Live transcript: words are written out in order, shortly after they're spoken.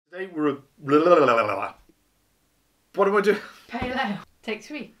Today we're a... What do I do? Pale ale. Take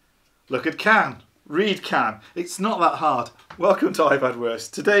 3. Look at can. Read can. It's not that hard. Welcome to I've Had Worse.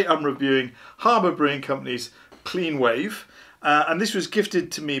 Today I'm reviewing Harbour Brewing Company's Clean Wave. And this was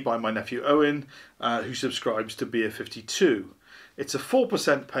gifted to me by my nephew Owen, who subscribes to Beer 52. It's a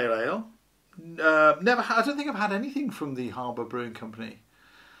 4% pale ale. I don't think I've had anything from the Harbour Brewing Company.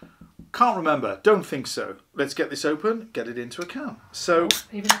 Can't remember. Don't think so. Let's get this open, get it into a can. So,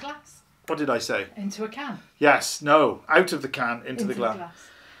 even a glass. What did I say? Into a can. Yes, no, out of the can, into the glass.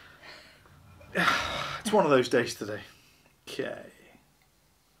 It's one of those days today. Okay.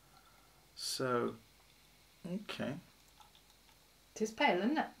 So, okay. It is pale,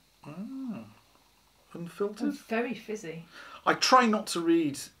 isn't it? Ah, unfiltered. And very fizzy. I try not to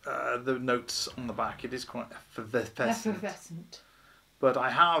read the notes on the back. It is quite effervescent. But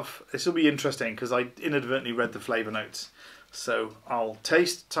I have, this will be interesting because I inadvertently read the flavour notes. So I'll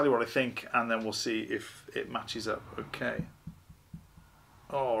taste, tell you what I think, and then we'll see if it matches up. Okay.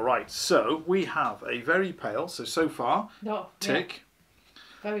 All right, so we have a very pale, so far, tick. Yeah.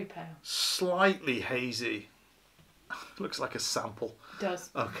 Very pale. Slightly hazy. Looks like a sample. It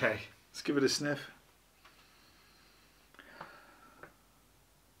does. Okay, let's give it a sniff.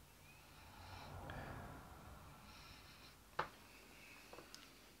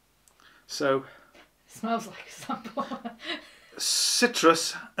 So, it smells like a sample.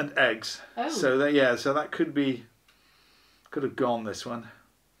 Citrus and eggs. Oh. So that could have gone this one.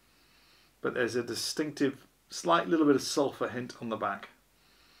 But there's a distinctive, slight little bit of sulphur hint on the back.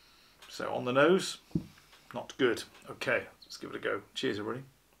 So on the nose, not good. Okay, let's give it a go. Cheers, everybody.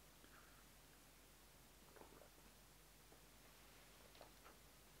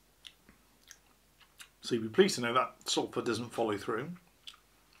 So you'll be pleased to know that sulphur doesn't follow through.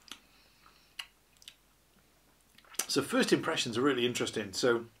 So first impressions are really interesting.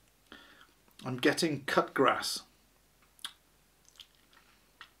 So I'm getting cut grass,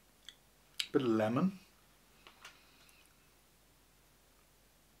 a bit of lemon,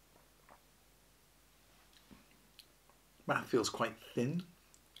 mouth feels quite thin.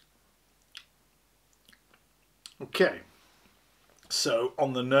 Okay, so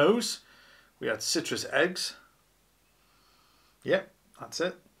on the nose we had citrus eggs. Yep, that's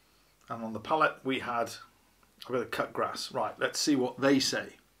it. And on the palate we had a bit of cut grass. Right, let's see what they say.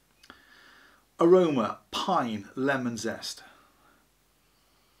 Aroma, pine, lemon zest.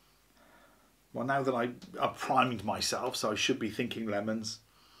 Well, now that I've primed myself, so I should be thinking lemons.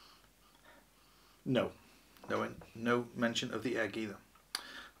 No mention of the egg either.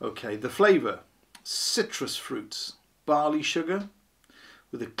 Okay, the flavour, citrus fruits, barley sugar,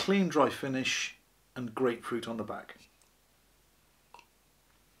 with a clean dry finish and grapefruit on the back.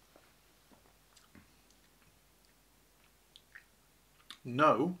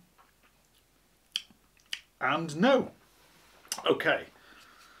 No and no. Okay.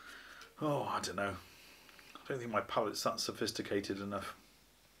 Oh, I don't know. I don't think my palate's that sophisticated enough.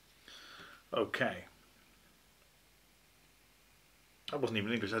 Okay. That wasn't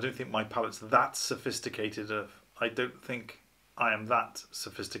even English. I don't think my palate's that sophisticated enough. I don't think I am that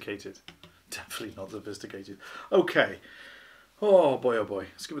sophisticated. Definitely not sophisticated. Okay. Oh boy, oh boy.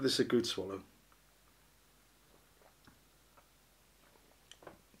 Let's give this a good swallow.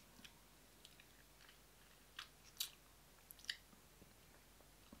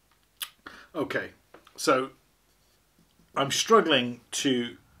 Okay, so I'm struggling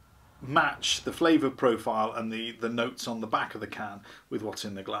to match the flavour profile and the notes on the back of the can with what's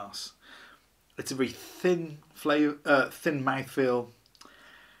in the glass. It's a very thin flavour, thin mouthfeel.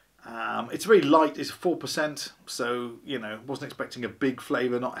 It's very light. It's 4%, so you know, wasn't expecting a big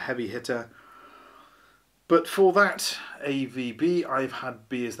flavour, not a heavy hitter. But for that AVB, I've had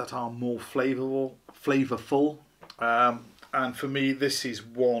beers that are more flavourful. And for me, this is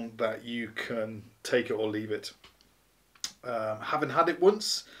one that you can take it or leave it. Haven't had it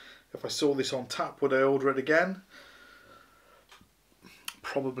once. If I saw this on tap, would I order it again?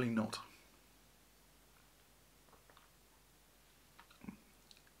 Probably not.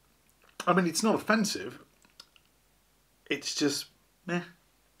 I mean, it's not offensive. It's just meh.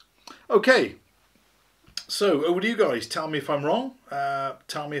 Okay. So, over to you guys. Tell me if I'm wrong.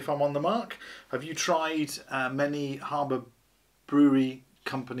 Tell me if I'm on the mark. Have you tried many Harbour Brewery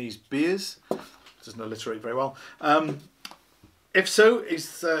Company's beers? Doesn't alliterate very well. If so,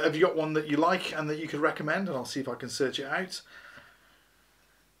 have you got one that you like and that you could recommend? And I'll see if I can search it out.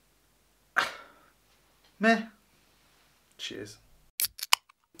 Meh. Cheers.